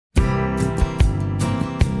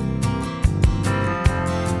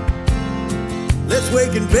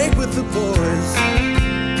wake and bake with the boys.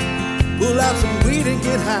 Pull out some weed and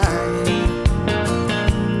get high.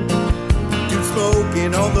 Dude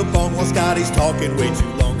smoking on the bong while Scotty's talking way too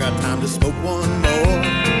long. Got time to smoke one more.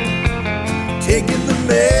 Taking the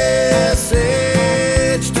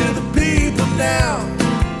message to the people now.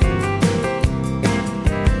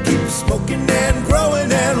 Keep smoking and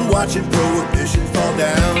growing and watching prohibition fall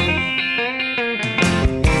down.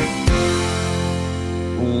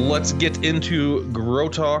 Let's get into Grow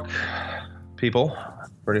Talk, people.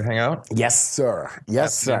 Ready to hang out? Yes, sir.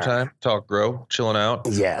 Yes, sir. Time. Talk grow, chilling out.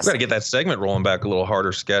 Yes. We got to get that segment rolling back a little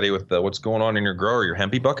harder, Scotty, with what's going on in your grower. Your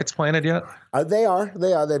hempy buckets planted yet? They are.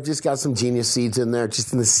 They've just got some genius seeds in there,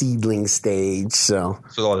 just in the seedling stage. So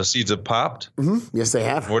all the seeds have popped? Mm-hmm. Yes, they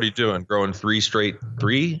have. What are you doing? Growing three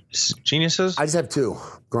geniuses? I just have two.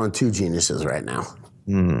 Growing two geniuses right now.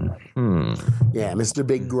 Yeah, Mr.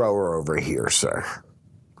 Big Grower over here, sir.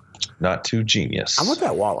 Not too genius. I want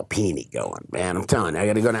that Wallapini going, man. I'm telling you, I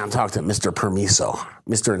got to go down and talk to Mr. Permiso,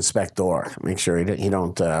 Mr. Inspector. Make sure he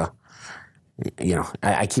don't, I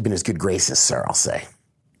keep in his good graces, sir, I'll say.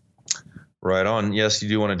 Right on. Yes, you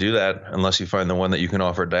do want to do that, unless you find the one that you can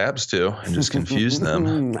offer dabs to and just confuse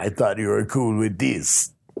them. I thought you were cool with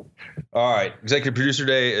this. All right. Executive producer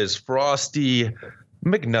day is Frosty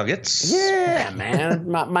McNuggets. Yeah, man.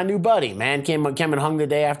 My new buddy, man, came and hung the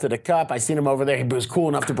day after the cup. I seen him over there. He was cool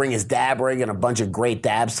enough to bring his dab rig and a bunch of great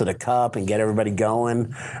dabs to the cup and get everybody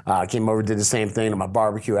going. Came over, did the same thing at my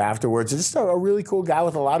barbecue afterwards. Just a really cool guy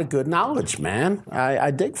with a lot of good knowledge, man. I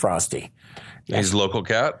dig Frosty. He's a local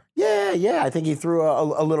cat? Yeah. I think he threw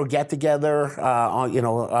a little get together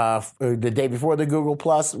the day before the Google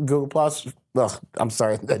Plus.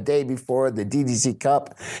 The day before the DGC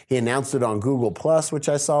Cup. He announced it on Google Plus, which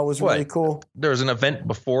I saw was really cool. There was an event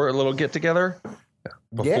before a little get together?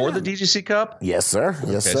 Before the DGC Cup? Yes, sir.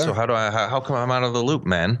 Yes, sir. So how come I'm out of the loop,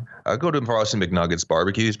 man? I go to Frosty McNuggets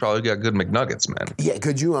barbecue. He's probably got good McNuggets, man. Yeah,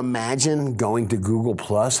 could you imagine going to Google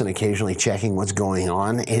Plus and occasionally checking what's going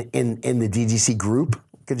on in the DGC group?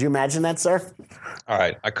 Could you imagine that, sir? All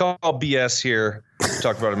right. I call BS here. We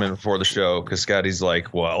talked about it a minute before the show because Scotty's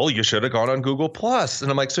like, well, you should have gone on Google Plus. And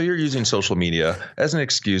I'm like, so you're using social media as an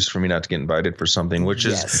excuse for me not to get invited for something, which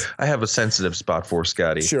is I have a sensitive spot for,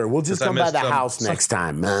 Scotty. Sure. We'll just come by the house next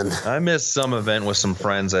time, man. I missed some event with some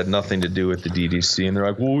friends that had nothing to do with the DDC. And they're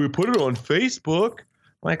like, well, we put it on Facebook.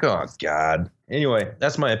 I'm like, oh, God. Anyway,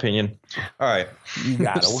 that's my opinion. All right. You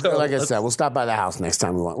got it. So like I said, we'll stop by the house next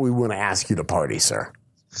time we want to ask you to party, sir.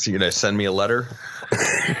 So you're going to send me a letter?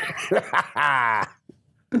 All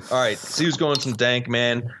right. See who's going some dank,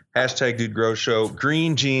 man. Hashtag Dude Grow Show.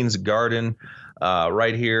 Green Jeans Garden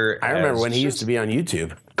right here. I remember when he used to be on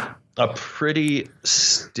YouTube. A pretty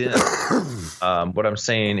stem. What I'm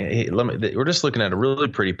saying, we're just looking at a really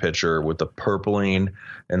pretty picture with the purpling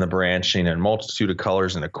and the branching and multitude of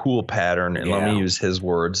colors and a cool pattern. And let me use his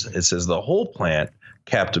words. It says the whole plant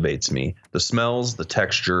captivates me. The smells, the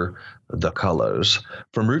texture, the colors,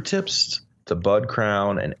 from root tips to bud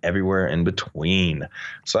crown and everywhere in between.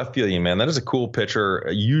 So I feel you, man. That is a cool picture.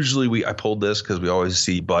 Usually I pulled this because we always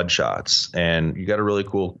see bud shots, and you got a really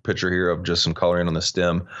cool picture here of just some coloring on the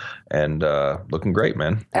stem and looking great,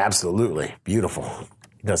 man. Absolutely. Beautiful.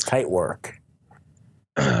 He does tight work.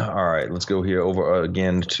 All right, let's go here over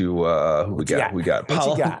again to who we got. We got Pollen.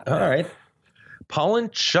 What you got? All right. Pollen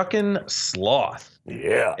Chuckin' Sloth.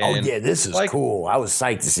 Yeah. And this is cool. I was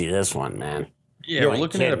psyched to see this one, man. Yeah, we're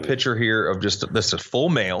looking at a picture here of just this is full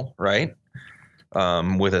male, right?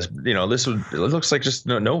 With a it looks like just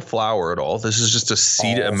no flower at all. This is just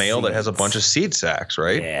a male seeds. That has a bunch of seed sacs,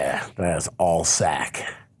 right? Yeah, that's all sac.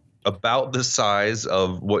 About the size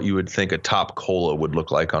of what you would think a top cola would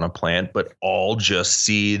look like on a plant, but all just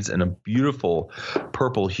seeds and a beautiful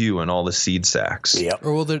purple hue in all the seed sacs. Yep.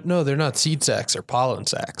 Or they're not seed sacs, they're pollen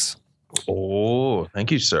sacs. Oh,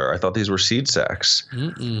 thank you, sir. I thought these were seed sacs.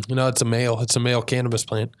 No, it's a male. It's a male cannabis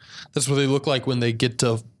plant. That's what they look like when they get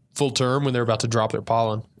to full term, when they're about to drop their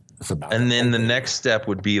pollen. And then the next step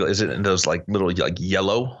would be, is it those like little like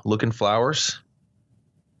yellow looking flowers?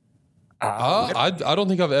 I don't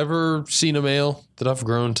think I've ever seen a male that I've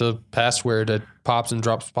grown to past where it pops and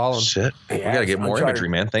drops pollen. Shit. We got to get more imagery,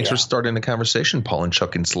 man. Thanks for starting the conversation, Pollen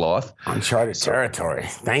Chuckin' Sloth. Uncharted territory,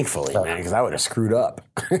 thankfully, man, because I would have screwed up.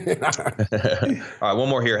 All right, one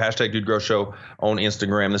more here. Hashtag Dude Grow Show on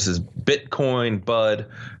Instagram. This is Bitcoin Bud.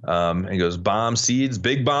 He goes, bomb seeds,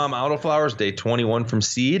 big bomb autoflowers, day 21 from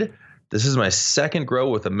seed. This is my second grow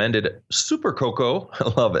with amended super cocoa. I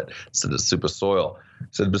love it. Instead of super soil.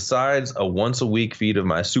 Said besides a once a week feed of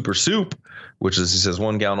my super soup, which is, he says,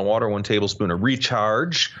 1 gallon of water, 1 tablespoon of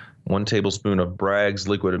recharge, 1 tablespoon of Bragg's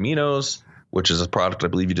liquid aminos, which is a product I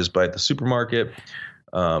believe you just buy at the supermarket.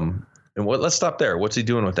 And let's stop there. What's he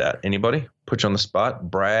doing with that? Anybody? Put you on the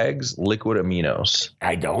spot. Bragg's liquid aminos.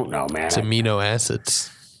 I don't know, man. It's amino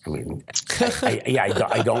acids. I mean,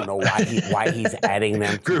 I don't know why he's adding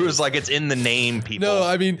them. Drew is like, it's in the name, people. No,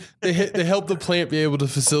 I mean, they help the plant be able to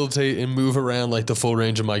facilitate and move around like the full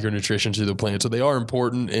range of micronutrition through the plant. So they are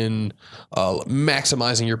important in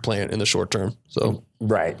maximizing your plant in the short term. So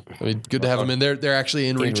right. I mean, good to have them in there. They're actually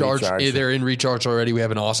in recharge. They're in recharge already. We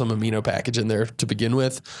have an awesome amino package in there to begin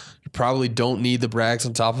with. You probably don't need the Bragg's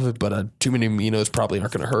on top of it, but too many aminos probably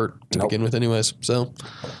aren't going to hurt to begin with anyways. So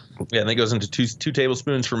yeah, and that goes into two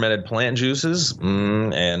tablespoons fermented plant juices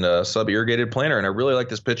and a sub-irrigated planter. And I really like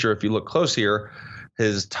this picture. If you look close here,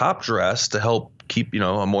 his top dress to help keep,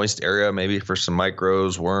 a moist area, maybe for some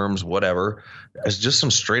micros, worms, whatever, is just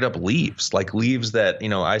some straight up leaves, like leaves that,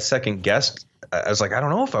 I second guessed. I was like, I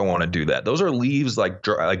don't know if I want to do that. Those are leaves like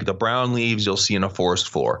the brown leaves you'll see in a forest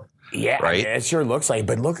floor. Yeah, right? It sure looks like.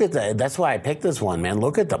 But look at that's why I picked this one, man.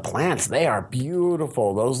 Look at the plants; they are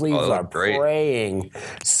beautiful. Those leaves are praying,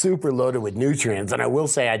 super loaded with nutrients. And I will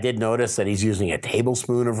say, I did notice that he's using a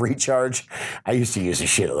tablespoon of recharge. I used to use a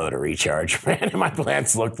shitload of recharge, man, and my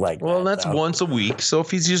plants looked like. Well, that's once a week. So if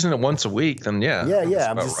he's using it once a week, then yeah. Yeah.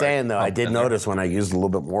 I'm just saying though, I did notice when I used a little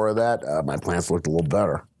bit more of that, my plants looked a little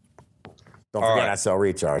better. Don't forget, I sell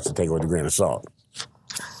recharge, so take it with a grain of salt.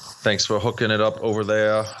 Thanks for hooking it up over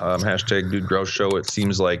there. Hashtag Dude Grow Show. It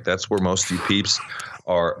seems like that's where most of you peeps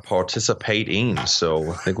are participating.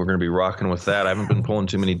 So I think we're going to be rocking with that. I haven't been pulling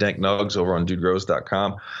too many dank nugs over on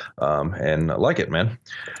dudegrows.com. And I like it, man.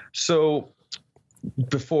 So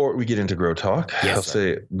before we get into Grow Talk, I'll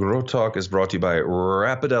say Grow Talk is brought to you by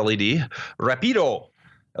Rapid LED. Rapido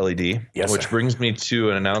LED, which brings me to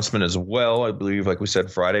an announcement as well. I believe, like we said,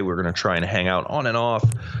 Friday, we're going to try and hang out on and off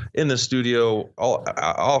in the studio,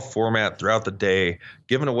 all format throughout the day,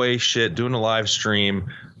 giving away shit, doing a live stream.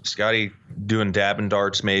 Scotty doing dab and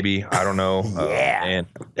darts, maybe. I don't know. And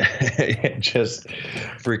just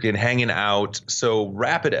freaking hanging out. So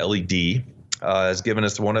Rapid LED has given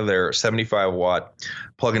us one of their 75-watt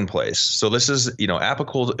plug and plays. So this is,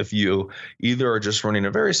 applicable if you either are just running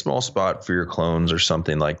a very small spot for your clones or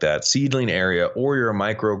something like that, seedling area, or you're a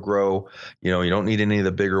micro grow, you don't need any of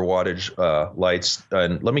the bigger wattage lights.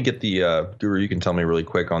 And let me get the Guru, you can tell me really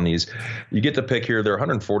quick on these. You get the pick here. They're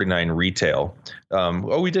 $149 retail.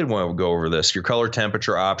 We did want to go over this. Your color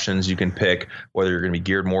temperature options, you can pick whether you're going to be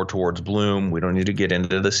geared more towards bloom. We don't need to get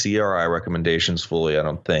into the CRI recommendations fully, I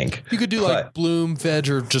don't think. You could do like bloom, veg,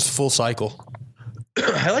 or just full cycle.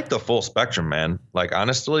 I like the full spectrum, man. Like,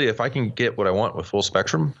 honestly, if I can get what I want with full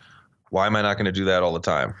spectrum, why am I not going to do that all the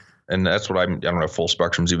time? And that's what I don't know if full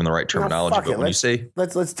spectrum's even the right terminology, but when you say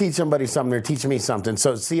let's teach somebody something. They're teaching me something.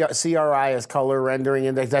 So CRI is color rendering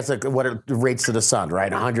index. That's what it rates to the sun, right?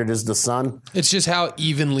 100 is the sun. It's just how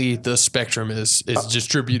evenly the spectrum is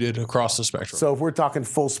distributed across the spectrum. So if we're talking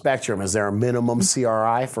full spectrum, is there a minimum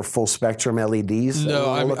CRI for full spectrum LEDs?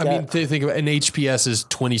 No, I mean think about an HPS is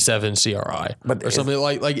 27 CRI, but or something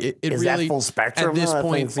like it. Is really that full spectrum? At this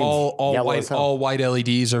point, all white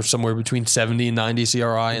LEDs are somewhere between 70 and 90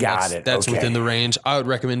 CRI. And that's within the range. I would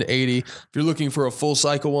recommend 80. If you're looking for a full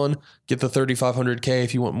cycle one, get the 3500K.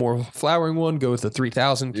 If you want more flowering one, go with the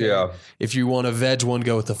 3000K. Yeah. If you want a veg one,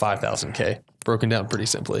 go with the 5000K. Broken down pretty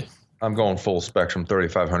simply. I'm going full spectrum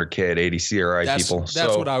 3500K at 80 CRI people.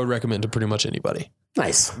 That's what I would recommend to pretty much anybody.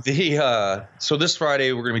 Nice. So this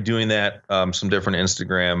Friday we're going to be doing that, some different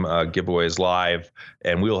Instagram giveaways live,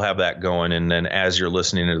 and we'll have that going. And then as you're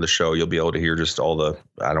listening to the show, you'll be able to hear just all the,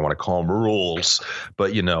 I don't want to call them rules,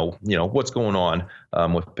 but you know what's going on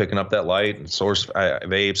with picking up that light and source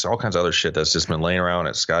vapes, all kinds of other shit that's just been laying around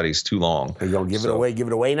at Scotty's too long. Are you going to give it away? Give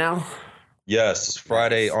it away now? Yes,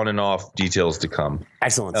 Friday on and off, details to come.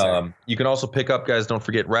 Excellent, sir. You can also pick up, guys, don't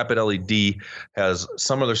forget, Rapid LED has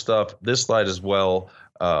some other stuff. This light as well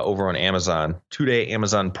over on Amazon. 2-day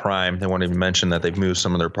Amazon Prime. They wanted to mention that they've moved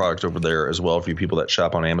some of their products over there as well for you people that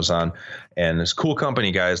shop on Amazon. And this cool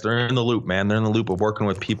company, guys, they're in the loop, man. They're in the loop of working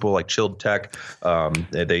with people like Chilled Tech.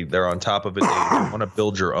 They're on top of it. They want to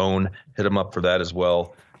build your own. Hit them up for that as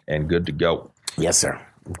well. And good to go. Yes, sir.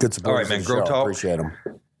 Good support. All right, man. Grow Talk. Appreciate them.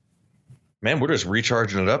 Man, we're just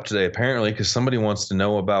recharging it up today, apparently, because somebody wants to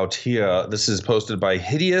know about here. This is posted by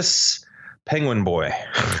Hideous Penguin Boy.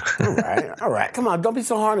 All right. Come on, don't be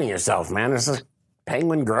so hard on yourself, man. This is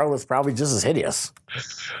penguin girl that's probably just as hideous.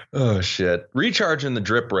 Oh, shit. Recharging the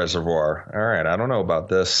drip reservoir. All right, I don't know about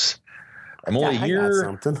this. I'm only a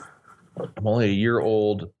year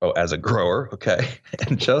old as a grower, okay,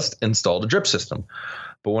 and just installed a drip system.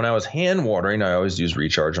 But when I was hand watering, I always use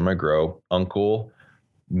recharge on my grow. Uncle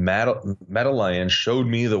Madeleine showed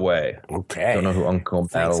me the way. Okay. Don't know who Uncle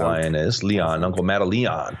Madeleine is. Leon, Uncle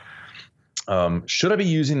Madeleine. Should I be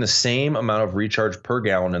using the same amount of recharge per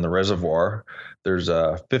gallon in the reservoir? There's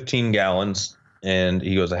 15 gallons. And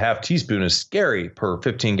he goes, a half teaspoon is scary per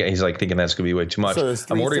 15 gallons. He's like thinking that's going to be way too much. So there's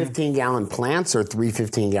 3 15-gallon plants or 3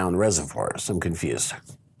 15-gallon reservoirs? I'm confused.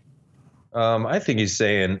 I think he's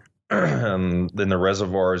saying in the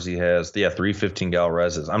reservoirs he has, 3 15-gallon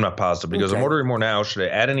reses. I'm not positive because I'm ordering more now. Should I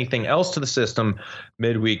add anything else to the system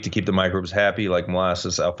midweek to keep the microbes happy, like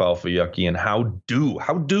molasses, alfalfa, yucky, and how do?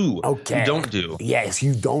 Okay. You don't do. Yes,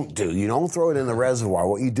 you don't do. You don't throw it in the reservoir.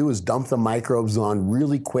 What you do is dump the microbes on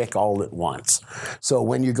really quick all at once. So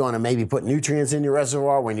when you're going to maybe put nutrients in your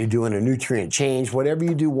reservoir, when you're doing a nutrient change, whatever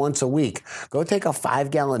you do once a week, go take a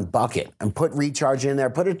 5-gallon bucket and put recharge in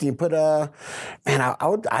there.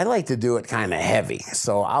 I like to do it kind of heavy.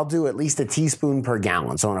 So I'll do at least a teaspoon per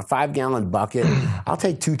gallon. So in a 5-gallon bucket, I'll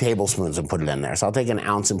take 2 tablespoons and put it in there. So I'll take an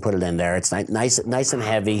ounce and put it in there. It's nice and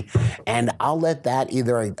heavy. And I'll let that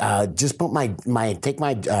either just put what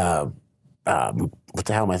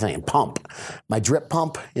the hell am I saying? Pump. My drip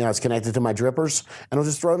pump, it's connected to my drippers, and I'll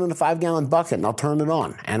just throw it in a 5-gallon bucket and I'll turn it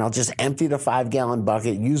on. And I'll just empty the 5-gallon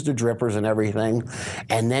bucket, use the drippers and everything,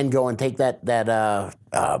 and then go and take the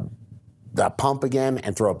pump again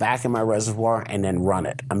and throw it back in my reservoir and then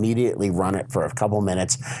immediately run it for a couple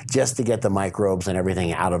minutes just to get the microbes and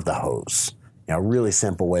everything out of the hose. Really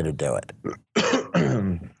simple way to do it.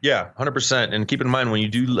 Yeah, 100%. And keep in mind, when you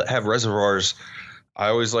do have reservoirs, I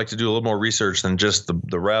always like to do a little more research than just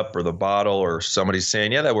the rep or the bottle or somebody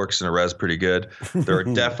saying, yeah, that works in a res pretty good. There are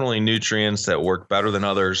definitely nutrients that work better than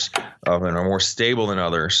others and are more stable than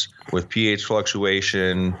others with pH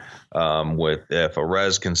fluctuation, with if a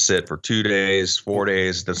res can sit for 2 days, 4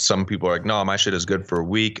 days, that some people are like, no, my shit is good for a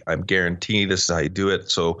week. I'm guaranteed this is how you do it.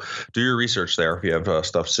 So do your research there if you have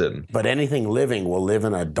stuff sitting. But anything living will live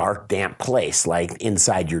in a dark, damp place like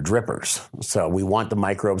inside your drippers. So we want the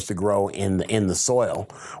microbes to grow in the soil.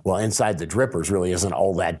 Well, inside the drippers really isn't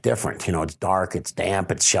all that different. It's dark, it's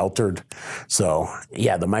damp, it's sheltered. So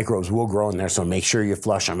yeah, the microbes will grow in there. So make sure you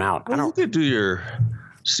flush them out. You could do your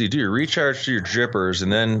recharge to your drippers,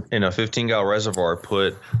 and then in a 15-gallon reservoir,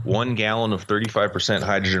 put 1 gallon of 35%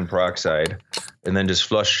 hydrogen peroxide, and then just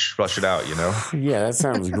flush it out. Yeah, that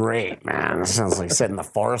sounds great, man. That sounds like setting the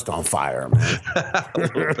forest on fire, man. A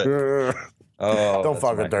little bit. Oh, don't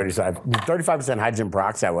fuck with 35% hydrogen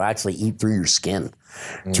peroxide will actually eat through your skin.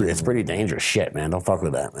 It's pretty dangerous shit, man. Don't fuck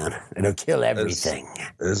with that, man. It'll kill everything.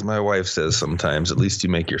 As my wife says sometimes, at least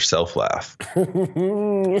you make yourself laugh. I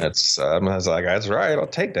was like, that's right. I'll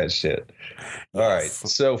take that shit. All right.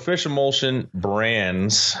 So Fish Emulsion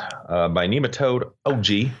Brands by Nematode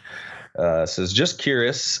OG says, just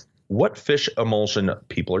curious what fish emulsion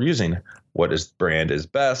people are using. What brand is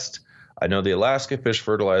best? I know the Alaska Fish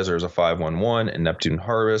Fertilizer is a 511 and Neptune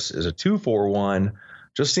Harvest is a 241.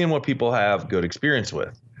 Just seeing what people have good experience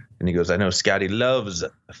with. And he goes, I know Scotty loves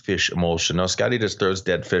fish emulsion. No, Scotty just throws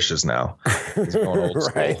dead fishes now. He's going old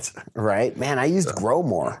school. Right. Man, I used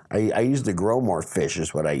Growmore. I used the Growmore fish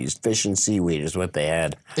is what I used. Fish and seaweed is what they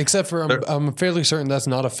had. Except for I'm fairly certain that's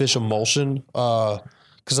not a fish emulsion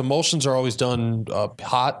because emulsions are always done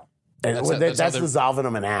hot. That's dissolving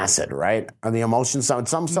them in acid, right? On the emulsion,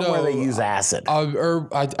 somewhere they use acid.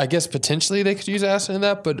 I guess potentially they could use acid in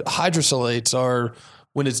that, but hydrosylates are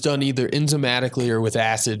when it's done either enzymatically or with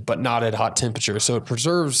acid, but not at hot temperature. So it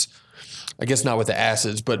preserves, I guess not with the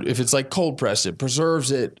acids, but if it's like cold pressed, it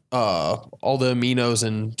preserves it, all the aminos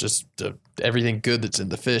and just everything good that's in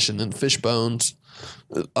the fish, and then the fish bones,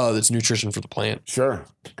 that's nutrition for the plant. Sure,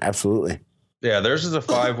 absolutely. Yeah, theirs is a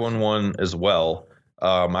 511 as well.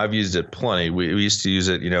 I've used it plenty. We used to use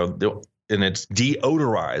it, and it's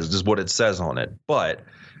deodorized is what it says on it. But,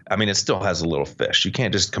 I mean, it still has a little fish. You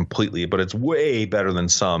can't just completely, but it's way better than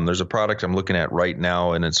some. There's a product I'm looking at right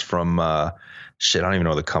now, and it's from, I don't even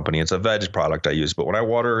know the company. It's a veg product I use. But when I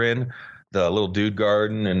water in the little dude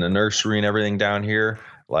garden and the nursery and everything down here,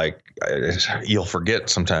 you'll forget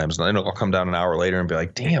sometimes. And then I'll come down an hour later and be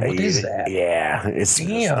like, damn, what is that? Yeah, it's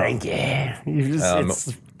stinky.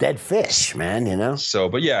 It's dead fish, man, So,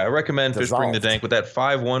 but yeah, I recommend Fish Bring the Dank with that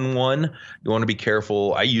 511. You want to be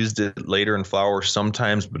careful. I used it later in flour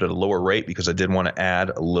sometimes, but at a lower rate because I did want to add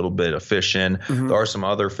a little bit of fish in. Mm-hmm. There are some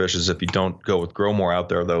other fishes, if you don't go with Growmore out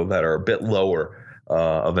there, though, that are a bit lower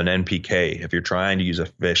of an NPK if you're trying to use a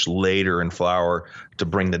fish later in flower to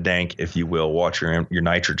bring the dank, if you will. Watch your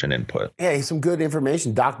nitrogen input. Hey, some good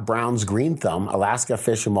information. Doc Brown's Green Thumb, Alaska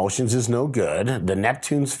Fish Emulsions is no good. The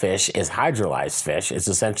Neptune's fish is hydrolyzed fish. It's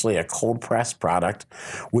essentially a cold-pressed product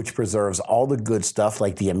which preserves all the good stuff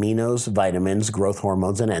like the aminos, vitamins, growth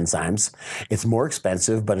hormones, and enzymes. It's more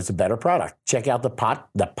expensive, but it's a better product. Check out the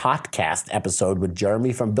podcast episode with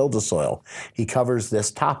Jeremy from Build-A-Soil. He covers this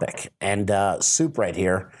topic. And Soup right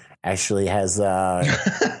here actually has a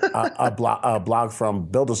blog from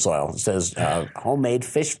Build-A-Soil. It says homemade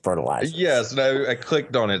fish fertilizer. Yes, and I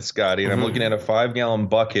clicked on it, Scotty, and I'm looking at a 5-gallon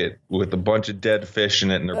bucket with a bunch of dead fish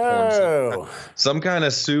in it, and they're pouring some kind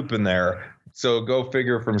of soup in there. So go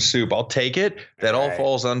figure from Soup. I'll take it. That all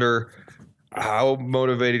falls under how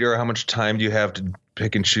motivated or how much time do you have to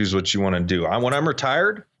pick and choose what you want to do. When I'm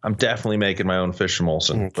retired, I'm definitely making my own fish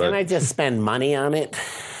emulsion. Can I just spend money on it?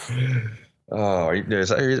 Oh, is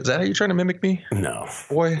that how you're trying to mimic me? No.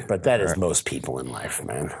 Boy. But that is most people in life,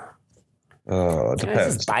 man. It depends.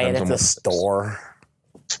 I just buy it at the store?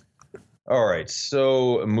 All right.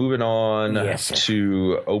 So moving on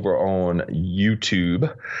to over on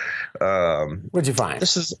YouTube. What'd you find?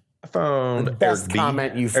 I found the best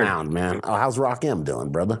comment you found, man. Oh, how's Rock M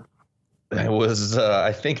doing, brother? It was,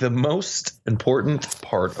 I think, the most important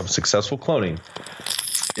part of successful cloning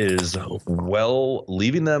is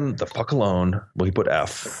leaving them the fuck alone. Well, he put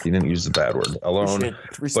F. He didn't use the bad word. Alone.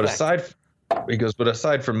 But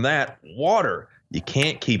aside from that, water. You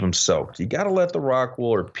can't keep them soaked. You got to let the rock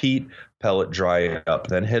wool or peat pellet dry up.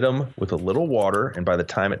 Then hit them with a little water, and by the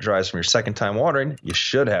time it dries from your second time watering, you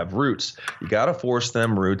should have roots. You got to force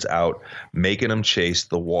them roots out, making them chase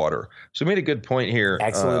the water. So he made a good point here.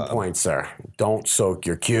 Excellent point, sir. Don't soak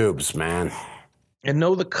your cubes, man. And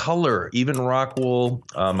know the color, even rock wool.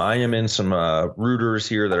 I am in some rooters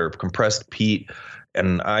here that are compressed peat.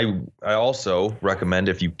 And I also recommend,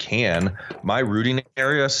 if you can, my rooting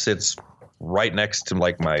area sits right next to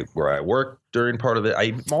like where I work during part of it.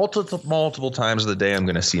 Multiple times of the day, I'm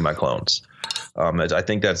going to see my clones. I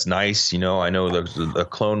think that's nice. I know the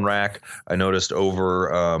clone rack I noticed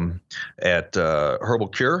over at Herbal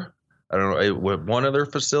Cure. I don't know, one of their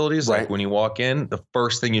facilities, right. Like when you walk in, the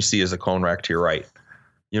first thing you see is a clone rack to your right.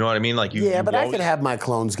 You know what I mean? Like I could have my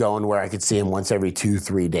clones going where I could see them once every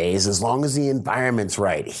 2-3 days, as long as the environment's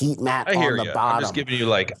right. Heat mat on the bottom. I'm just giving you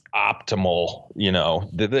like optimal.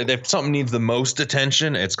 If something needs the most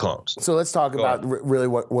attention, it's clones. So let's talk about really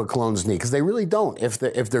what clones need, because they really don't. If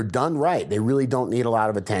they're done right, they really don't need a lot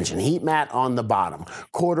of attention. Heat mat on the bottom,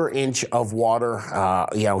 1/4 inch of water.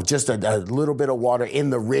 Just a little bit of water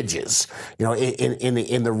in the ridges.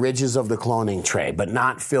 In the ridges of the cloning tray, but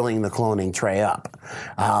not filling the cloning tray up.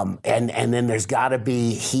 And then there's got to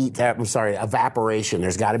be evaporation.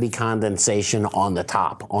 There's got to be condensation on the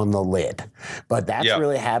top, on the lid. But that's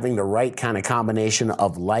really having the right kind of combination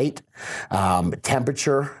of light,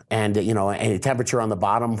 temperature, and temperature on the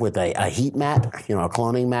bottom with a heat mat, a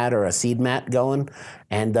cloning mat or a seed mat going,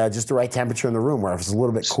 and just the right temperature in the room. Where if it's a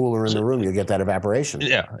little bit cooler in the room, you'll get that evaporation.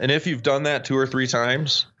 Yeah, and if you've done that 2 or 3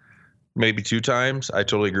 times, maybe 2 times, I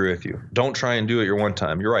totally agree with you. Don't try and do it your one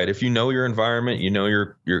time. You're right. If you know your environment, you know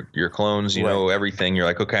your clones, you know everything. You're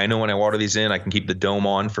like, okay, I know when I water these in, I can keep the dome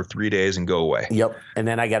on for 3 days and go away. Yep. And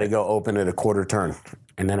then I got to go open it a 1/4 turn,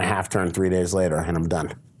 and then a 1/2 turn 3 days later, and I'm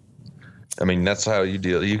done. I mean, that's how you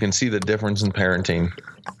deal. You can see the difference in parenting,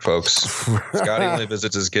 folks. Scotty only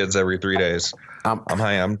visits his kids every 3 days. I'm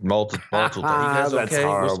multiple. You guys That's okay?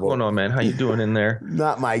 horrible. What's going on, man? How you doing in there?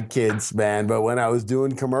 Not my kids, man. But when I was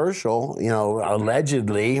doing commercial,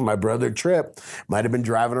 allegedly my brother Trip might have been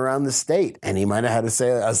driving around the state, and he might have had to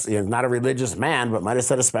say, not a religious man, but might have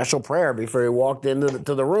said a special prayer before he walked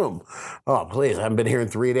into the room. Oh, please, I haven't been here in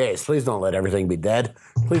 3 days. Please don't let everything be dead.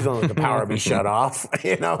 Please don't let the power be shut off.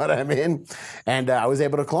 You know what I mean? And I was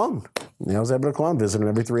able to clone. Visit him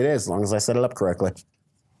every 3 days, as long as I set it up correctly.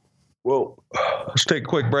 Well, let's take a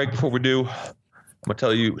quick break before we do. I'm going to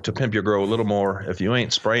tell you to pimp your grow a little more. If you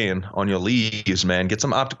ain't spraying on your leaves, man, get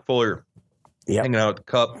some optic foliar. Yep. Hanging out at the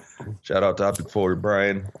cup. Shout out to Optic Foliar,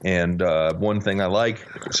 Brian. And one thing I like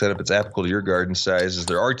if it's applicable to your garden size, is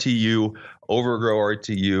their RTU. Overgrow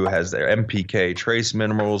RTU has their MPK trace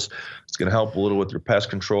minerals. It's going to help a little with your pest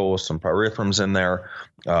control with some pyrethrum in there,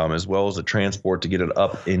 as well as the transport to get it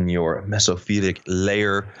up in your mesophytic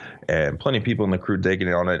layer. And plenty of people in the crew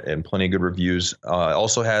digging on it, and plenty of good reviews.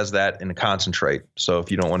 Also has that in a concentrate. So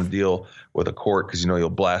if you don't want to deal with a quart because you'll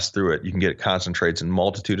blast through it, you can get concentrates in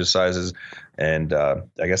multitude of sizes. And I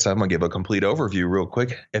guess I'm going to give a complete overview real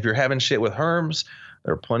quick. If you're having shit with herms,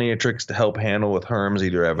 There are plenty of tricks to help handle with herms.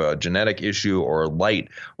 Either have a genetic issue or a light,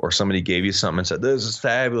 or somebody gave you something and said, this is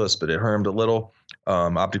fabulous, but it hermed a little.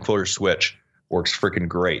 Optic foliar switch works freaking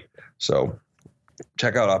great. So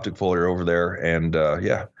check out Optic Foliar over there, and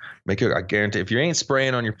I guarantee if you ain't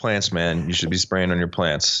spraying on your plants, man, you should be spraying on your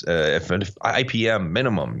plants. If IPM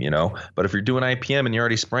minimum, but if you're doing IPM and you're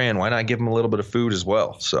already spraying, why not give them a little bit of food as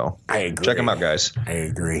well? So I agree. Check them out, guys. I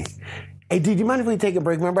agree. Hey, dude, do you mind if we take a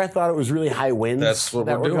break? Remember, I thought it was really high winds That's what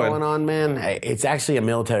that we're were doing. going on, man. It's actually a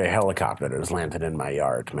military helicopter that was landed in my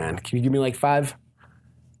yard, man. Can you give me like 5?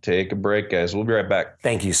 Take a break, guys. We'll be right back.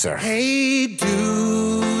 Thank you, sir. Hey,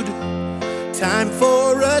 dude, time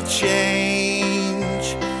for a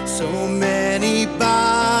change. So many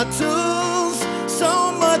bottles,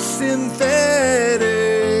 so much synthetics.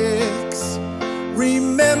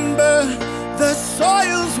 Remember, the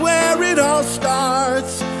soil's where it all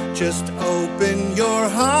starts. Just open your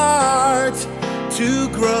heart to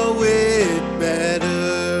grow it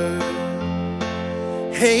better.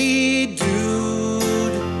 Hey,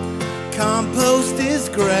 dude, compost is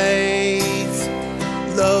great,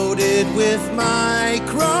 loaded with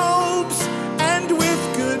microbes and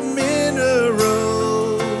with good minerals.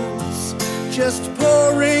 Just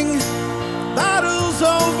pouring bottles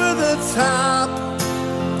over the top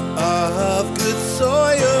of good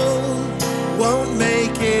soil won't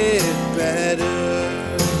make it better.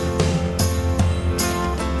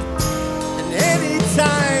 And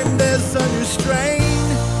anytime there's a new strain,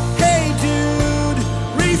 hey dude,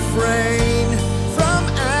 refrain from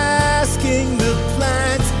asking the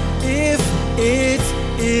plant if it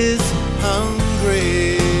is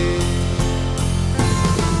hungry.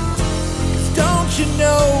 'Cause don't you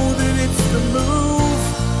know that it's the move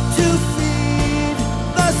to feed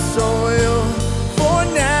the soil for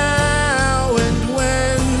now and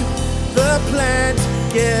when the plant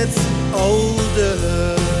gets older.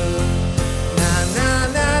 Na na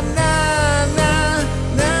na na na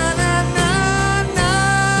na na na na.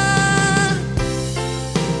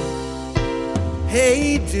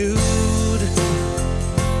 Hey dude,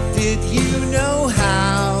 did you know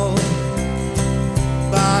how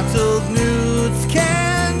bottled nudes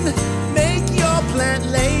can make your plant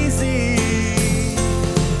lazy?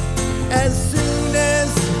 As soon as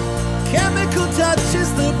chemical touches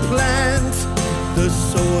the plant, the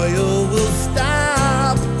soil will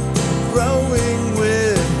stop growing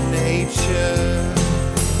with nature.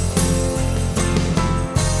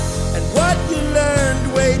 And what you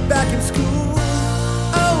learned way back in school,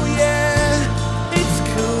 oh yeah, it's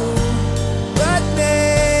cool, but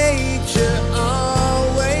nature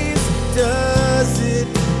always does it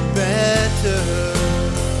better.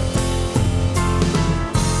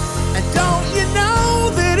 And don't you know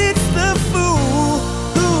that it's the fool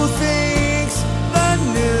who thinks the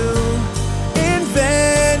new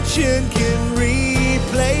invention can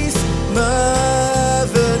replace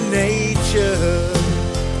Mother Nature?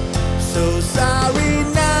 So sorry,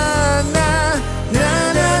 na na na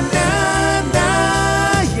na na na,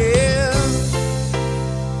 yeah.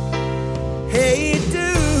 Hey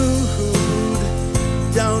dude,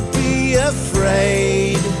 don't be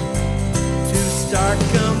afraid to start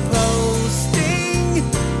composting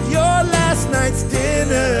your last night's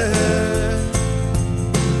dinner.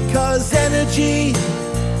 'Cause energy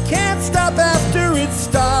can't stop after it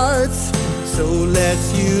starts. So let's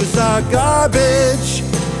use our garbage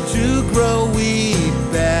to grow wheat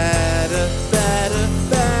better, better,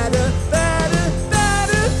 better, better,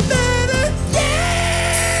 better, better,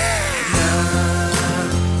 yeah! Na,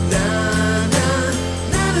 na,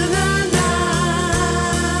 na, na, na, na,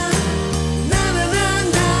 na, na, na,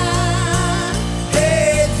 na,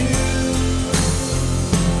 hey dude.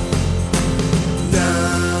 Na,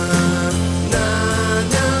 na,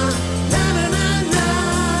 na, na, na, na, na,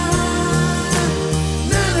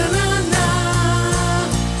 na, na, na, na,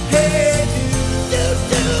 hey dude. Do,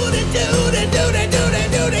 do, do, do, do, do, do,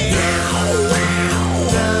 do, do, wow, wow.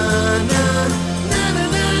 Na, na, na, na,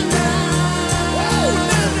 na, na, wow,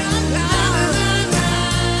 na, na, na, na, na,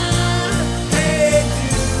 hey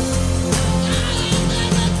dude. Na,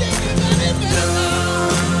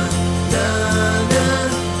 na, na,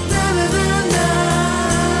 na, na, na, na,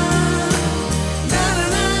 na,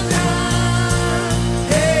 na, na, na,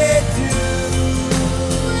 hey dude.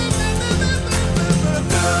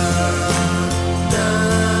 Na, na, na,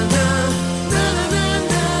 na, na, na,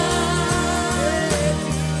 na,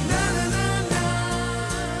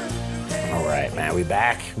 All right, man, we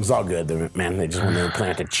back. It was all good, man. They just wanted to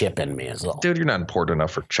plant a chip in me as well. Dude, you're not important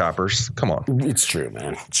enough for choppers. Come on. It's true,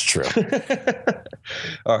 man. It's true.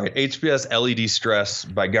 All right, HPS LED Stress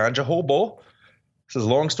by Ganja Whole Bowl. Says,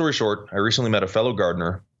 long story short, I recently met a fellow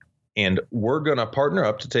gardener, and we're going to partner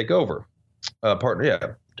up to take over.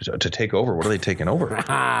 To take over. What are they taking over?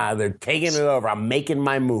 They're taking it over. I'm making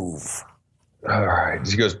my move. All right.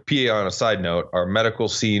 He goes, PA, on a side note, our medical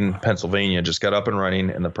scene, Pennsylvania, just got up and running,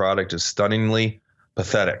 and the product is stunningly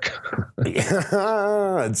pathetic.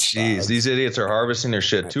 Jeez, these idiots are harvesting their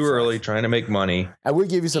shit too early, trying to make money. I would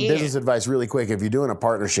give you some business advice really quick. If you're doing a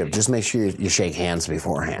partnership, just make sure you shake hands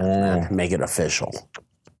beforehand. Man. Make it official.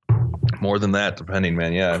 More than that, depending,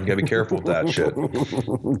 man. Yeah, you got to be careful with that shit.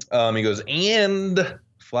 He goes, and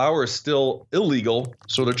flour is still illegal,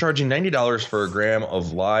 so they're charging $90 for a gram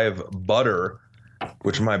of live butter,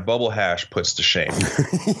 which my bubble hash puts to shame.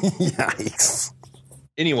 Yikes.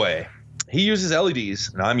 Anyway, he uses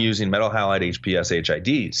LEDs, and I'm using metal halide HPS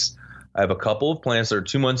HIDs. I have a couple of plants that are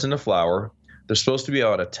 2 months into flower. They're supposed to be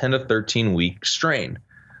about a 10 to 13 week strain.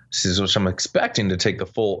 This is what I'm expecting to take the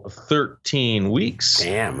full 13 weeks.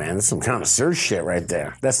 Damn, man, that's some connoisseur shit right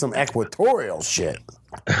there. That's some equatorial shit.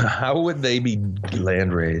 How would they be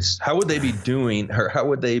land raised? How would they be doing, or how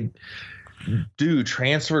would they do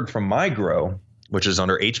transferred from my grow, which is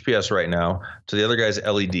under HPS right now, to the other guy's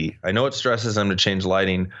LED? I know it stresses them to change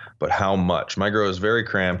lighting, but how much? My grow is very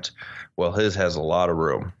cramped, while his has a lot of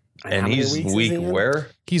room. And he's week where?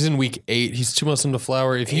 He's in week 8. He's 2 months into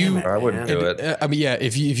flower. I wouldn't do it. I mean, yeah,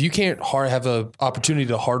 if you can't have an opportunity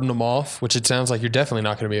to harden them off, which it sounds like you're definitely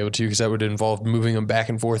not going to be able to, because that would involve moving them back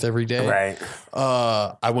and forth every day. Right.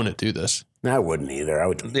 I wouldn't do this. No, I wouldn't either. I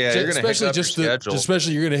would. Yeah, you're going to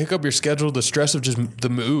especially you're going to hiccup your schedule. The stress of just the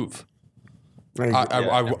move.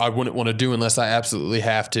 I wouldn't want to do unless I absolutely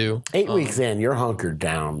have to. 8 weeks in, you're hunkered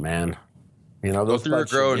down, man. You know, go through your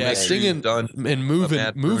grow and stinging and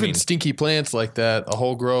moving stinky plants like that, a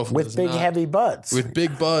whole grow with big heavy buds. With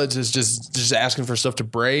big buds is just asking for stuff to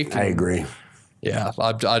break. I agree. Yeah,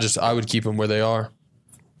 I would keep them where they are.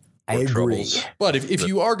 I agree. But if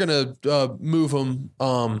you are gonna move them,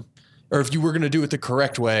 or if you were gonna do it the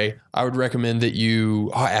correct way, I would recommend that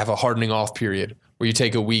you have a hardening off period where you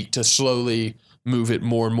take a week to slowly move it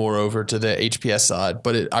more and more over to the HPS side.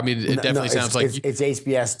 But it definitely sounds like it's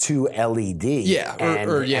HPS to LED. Yeah,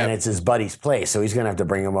 and it's his buddy's place, so he's gonna have to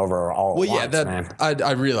bring him over all. Well, at once, man.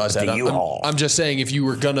 I realize that. I'm just saying, if you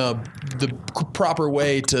were gonna, the proper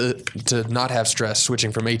way to not have stress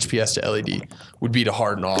switching from HPS to LED would be to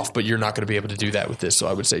harden off, but you're not going to be able to do that with this. So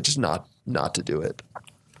I would say just not to do it.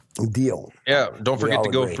 Deal. Yeah, don't forget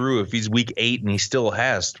to go through if he's week 8 and he still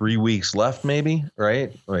has 3 weeks left, maybe,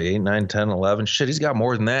 right? Like 8, 9, 10, 11. Shit, he's got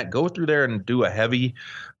more than that. Go through there and do a heavy,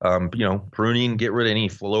 pruning, get rid of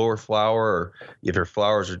any lower flower, or if your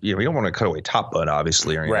flowers are, you don't want to cut away top bud,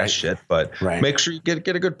 obviously, or any of that shit, but make sure you get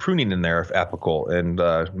a good pruning in there if applicable, and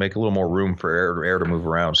make a little more room for air to move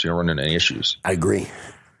around so you don't run into any issues. I agree.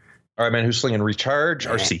 All right, man, who's slinging Recharge?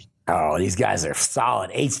 RC. Oh, these guys are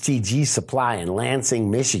solid. HTG Supply in Lansing,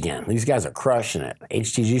 Michigan. These guys are crushing it.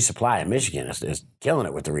 HTG Supply in Michigan is killing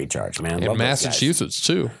it with the Recharge, man. In Massachusetts,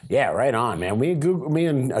 too. Yeah, right on, man. Me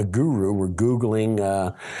and a guru were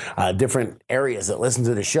Googling different areas that listen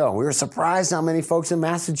to the show. We were surprised how many folks in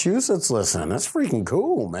Massachusetts listen. That's freaking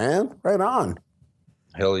cool, man. Right on.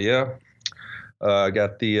 Hell yeah. I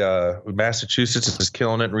got the Massachusetts is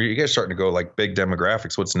killing it. You guys starting to go like big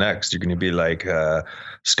demographics. What's next? You're going to be like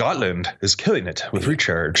Scotland is killing it with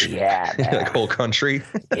Recharge. Yeah, like whole country.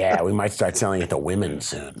 Yeah, we might start selling it to women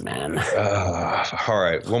soon, man. All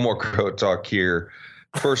right, one more grow talk here.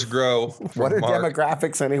 First grow. What are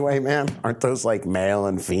demographics anyway, man? Aren't those like male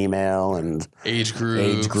and female and age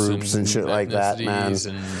groups and shit like that, man?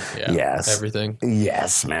 And, yes, everything.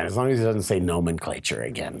 Yes, man. As long as it doesn't say nomenclature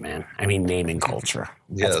again, man. I mean naming culture.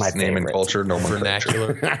 That's my favorite. Naming culture,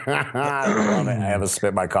 nomenclature. I love it. I haven't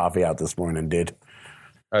spit my coffee out this morning, dude.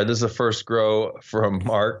 All right, this is the first grow from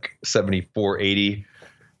Mark 7480,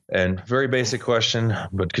 and very basic question,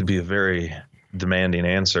 but could be a very demanding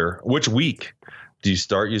answer. Which week do you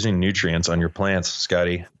start using nutrients on your plants,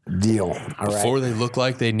 Scotty? Deal. All Before right. they look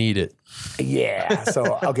like they need it. Yeah.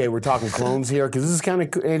 So, okay, we're talking clones here because this is kind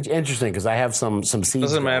of interesting because I have some seeds.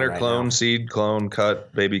 Doesn't matter. Clone, seed, clone,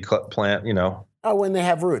 cut, baby plant, Oh, when they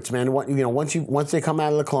have roots, man. Once they come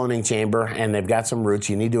out of the cloning chamber and they've got some roots,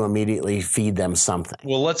 you need to immediately feed them something.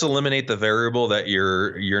 Well, let's eliminate the variable that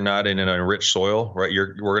you're not in an enriched soil, right?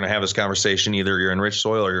 We're going to have this conversation. Either you're in enriched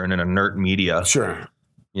soil or you're in an inert media. Sure.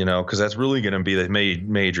 Because that's really going to be the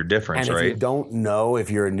major difference, and right? If you don't know, if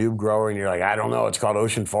you're a noob grower and you're like, I don't know, it's called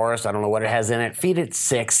ocean forest, I don't know what it has in it, feed it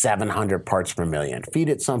 600-700 parts per million. Feed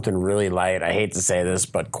it something really light. I hate to say this,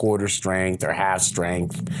 but quarter strength or half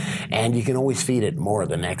strength. And you can always feed it more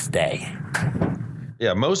the next day.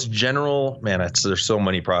 Yeah, most general, man, there's so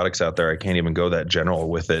many products out there. I can't even go that general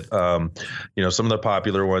with it. Some of the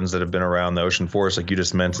popular ones that have been around, the Ocean Forest, like you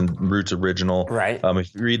just mentioned, Roots Original. Right.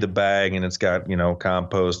 If you read the bag and it's got,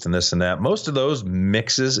 compost and this and that, most of those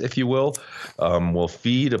mixes, if you will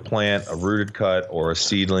feed a plant a rooted cut or a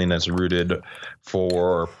seedling that's rooted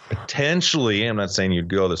for potentially, I'm not saying you'd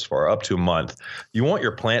go this far, up to a month. You want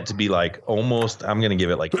your plant to be like almost, I'm going to give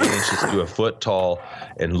it like 8 inches to a foot tall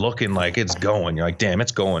and looking like it's going. You're like, damn,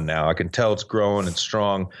 it's going now. I can tell it's growing, it's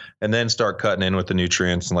strong, and then start cutting in with the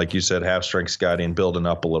nutrients. And like you said, half strength Scotty and building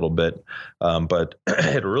up a little bit. But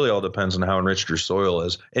it really all depends on how enriched your soil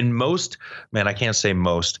is. And most, man, I can't say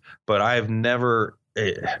most, but I've never,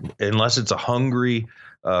 unless it's a hungry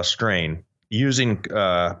strain, using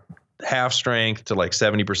half strength to like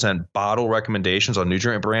 70% bottle recommendations on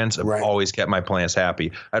nutrient brands have always kept my plants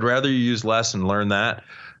happy. I'd rather you use less and learn that.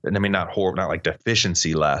 And I mean, not like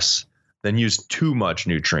deficiency less than use too much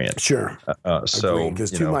nutrient. Sure. Because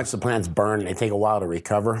too much, the plants burn and they take a while to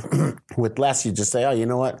recover. With less, you just say, oh, you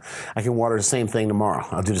know what? I can water the same thing tomorrow.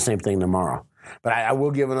 I'll do the same thing tomorrow. But I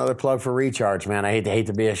will give another plug for Recharge, man. I hate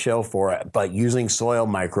to be a show for it, but using soil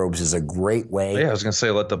microbes is a great way. Yeah, I was going to say,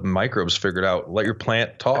 let the microbes figure it out. Let your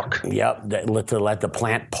plant talk. Yep, to let the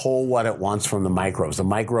plant pull what it wants from the microbes. The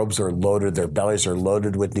microbes are loaded, their bellies are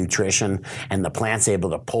loaded with nutrition, and the plant's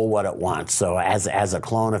able to pull what it wants. So as a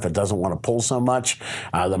clone, if it doesn't want to pull so much,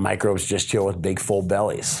 the microbes just chill with big full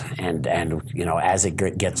bellies. And as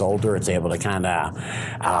it gets older, it's able to kind of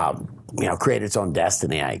create its own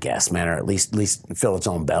destiny, I guess, man, or at least fill its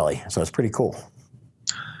own belly. So it's pretty cool.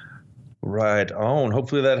 Right on.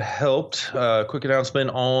 Hopefully that helped. Quick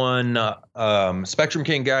announcement on Spectrum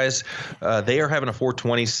King, guys. They are having a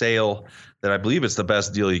 420 sale that I believe it's the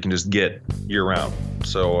best deal you can just get year round.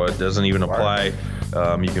 So it doesn't even apply.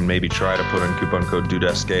 You can maybe try to put in coupon code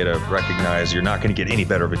DUDESCA to recognize. You're not going to get any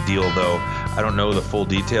better of a deal, though. I don't know the full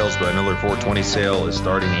details, but I know their 420 sale is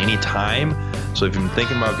starting any time. So if you've been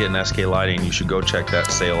thinking about getting SK lighting, you should go check that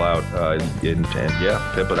sale out and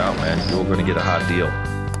pip it out, man. You're going to get a hot deal.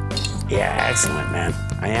 Yeah, excellent, man.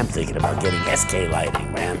 I am thinking about getting SK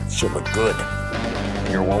lighting, man. Should look good.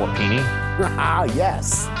 Your wallet peenie?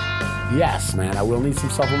 Yes. Yes, man. I will need some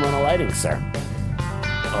supplemental lighting, sir.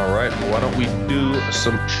 All right. Well, why don't we do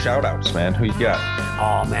some shout-outs, man? Who you got?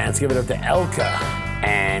 Oh, man. Let's give it up to Elka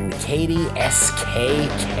and Katie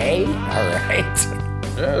SKK. All right.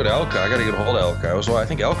 Dude, Elka. I got to get a hold of Elka. I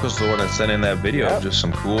think Elka's the one that sent in that video of just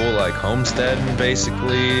some cool, like, homesteading,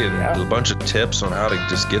 basically, and a bunch of tips on how to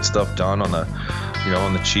just get stuff done on the,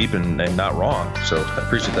 on the cheap and not wrong. So I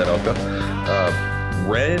appreciate that, Elka.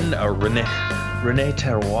 Renee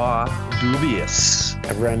Terroir Dubious.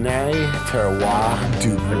 Renee Terroir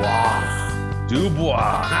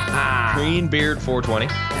Dubois. Green Beard 420.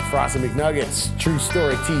 And Frosty McNuggets, True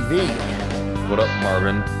Story TV. What up,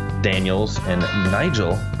 Marvin Daniels and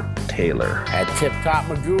Nigel Taylor. At Tip Top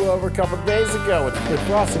Magoo over a couple of days ago with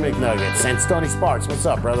Frosty McNuggets. And Stony Sparks. What's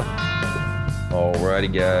up, brother?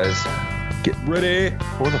 Alrighty, guys. Get ready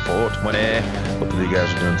for the 420. Hopefully you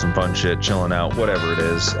guys are doing some fun shit, chilling out, whatever it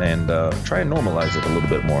is, and try and normalize it a little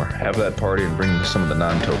bit more. Have that party and bring some of the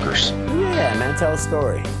non-tokers. Yeah, man, tell a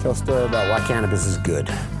story. Tell a story about why cannabis is good.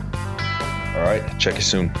 All right, check you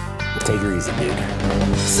soon. Take her easy, dude.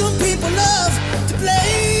 Some people love to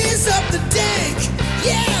blaze up the dank.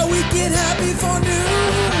 Yeah, we get high before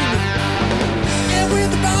noon. And when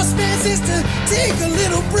the boss man says to take a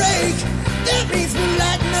little break, that means we're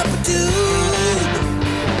lighting up a dude.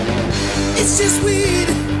 It's just weed.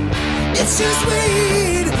 It's just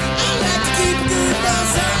weed. I like to keep a good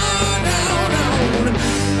buzz on.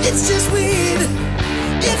 It's just weed.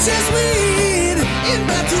 It's just weed. In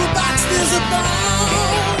my toolbox there's a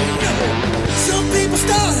bone. Some people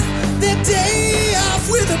start their day off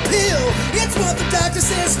with a pill. It's what the doctor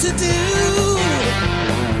says to do.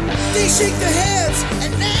 They shake their heads at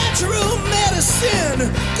natural medicine.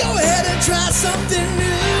 Go ahead and try something new.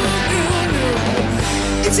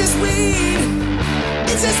 It's just weed.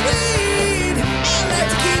 It's just weed. I like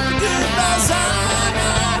to keep a good buzz on.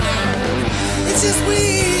 It's just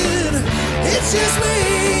weed. It's just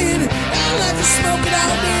weed. I like to smoke it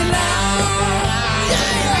all day long. Yeah.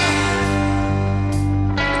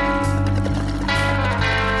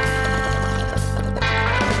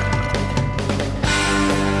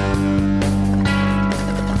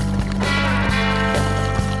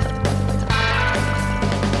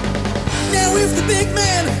 If the big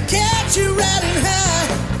man catch you riding high,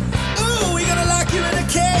 oh, we gonna lock you in a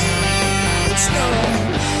cage. No,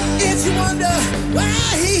 if you wonder why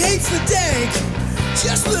he hates the dank,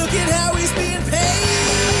 just look at how he's being